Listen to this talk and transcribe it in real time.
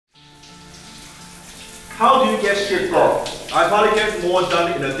How do you get shit done? I probably get more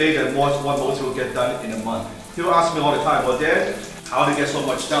done in a day than what most people get done in a month. People ask me all the time, well Dan, how do you get so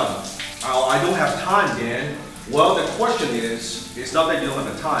much done? I don't have time, Dan. Well, the question is, it's not that you don't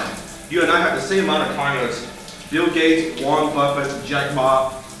have the time. You and I have the same amount of time as Bill Gates, Warren Buffett, Jack Ma,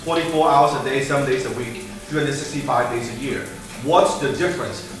 24 hours a day, 7 days a week, 365 days a year. What's the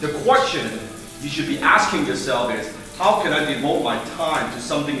difference? The question you should be asking yourself is, how can I devote my time to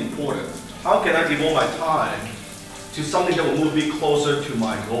something important? How can I devote my time to something that will move me closer to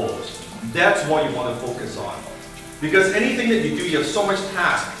my goals? That's what you want to focus on. Because anything that you do, you have so much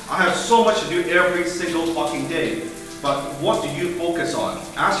task. I have so much to do every single fucking day. But what do you focus on?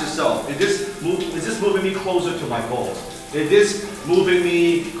 Ask yourself, is this moving me closer to my goals? Is this moving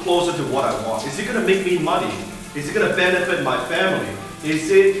me closer to what I want? Is it going to make me money? Is it going to benefit my family?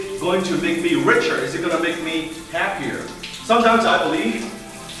 Is it going to make me richer? Is it going to make me happier? Sometimes I believe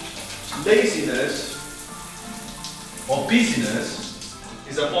laziness or busyness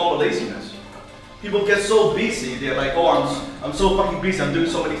is a form of laziness. People get so busy, they're like, oh, I'm so fucking busy, I'm doing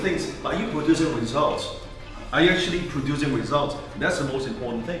so many things. But are you producing results? Are you actually producing results? That's the most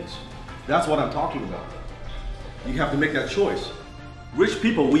important things. That's what I'm talking about. You have to make that choice. Rich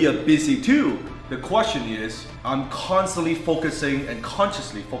people, we are busy too. The question is, I'm constantly focusing and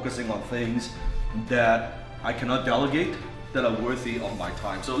consciously focusing on things that I cannot delegate, that are worthy of my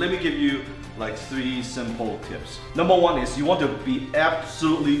time. So let me give you like 3 simple tips. Number 1 is you want to be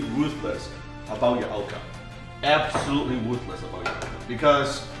absolutely ruthless about your outcome. Absolutely ruthless about your outcome.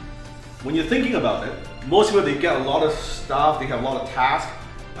 Because when you're thinking about it, most people, they get a lot of stuff, they have a lot of tasks,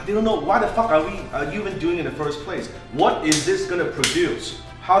 but they don't know why the fuck are you even doing it in the first place? What is this gonna produce?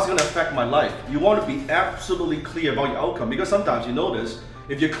 How's it gonna affect my life? You want to be absolutely clear about your outcome, because sometimes you notice,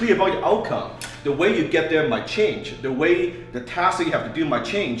 if you're clear about your outcome, the way you get there might change. The way the tasks that you have to do might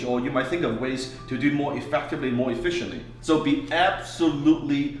change, or you might think of ways to do more effectively, more efficiently. So be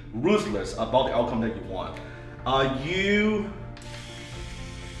absolutely ruthless about the outcome that you want. Are you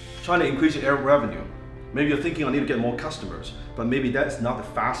trying to increase your revenue? Maybe you're thinking I need to get more customers, but maybe that's not the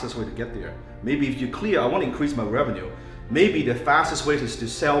fastest way to get there. Maybe if you're clear, I want to increase my revenue, maybe the fastest way is to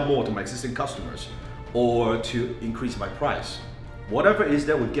sell more to my existing customers or to increase my price. Whatever it is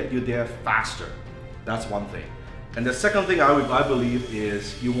that would get you there faster. That's one thing. And the second thing I believe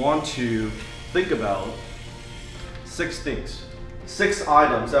is you want to think about 6 things. 6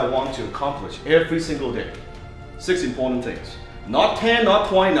 items that I want to accomplish every single day. 6 important things. Not 10, not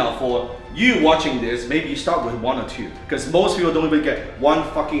 20 now. For you watching this, maybe you start with 1 or 2. Because most people don't even get one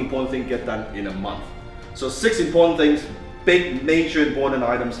fucking important thing get done in a month. So 6 important things, big, major important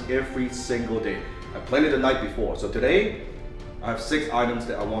items every single day. I planned it the night before. So today, I have 6 items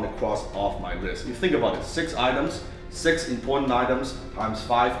that I want to cross off my list. You think about it, 6 items, 6 important items times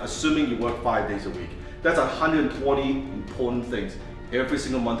 5, assuming you work 5 days a week. That's 120 important things every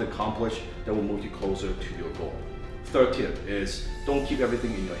single month to accomplish that will move you closer to your goal. Third tip is don't keep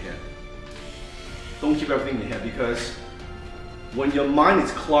everything in your head. Don't keep everything in your head, because when your mind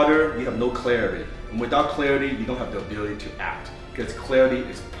is cluttered, you have no clarity. And without clarity, you don't have the ability to act, because clarity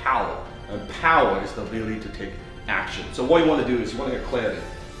is power, and power is the ability to take action. So what you want to do is you want to get clarity.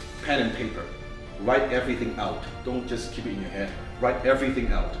 Pen and paper. Write everything out. Don't just keep it in your head. Write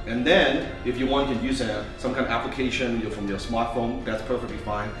everything out. And then, if you want, you can use some kind of application from your smartphone. That's perfectly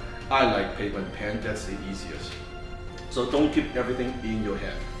fine. I like paper and pen. That's the easiest. So don't keep everything in your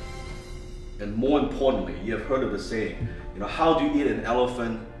head. And more importantly, you have heard of the saying, how do you eat an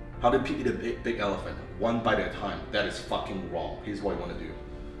elephant? How do you eat a big elephant? One bite at a time. That is fucking wrong. Here's what you want to do.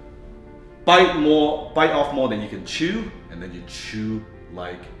 Bite off more than you can chew, and then you chew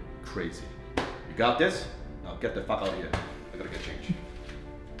like crazy. You got this? Now get the fuck out of here. I gotta get changed.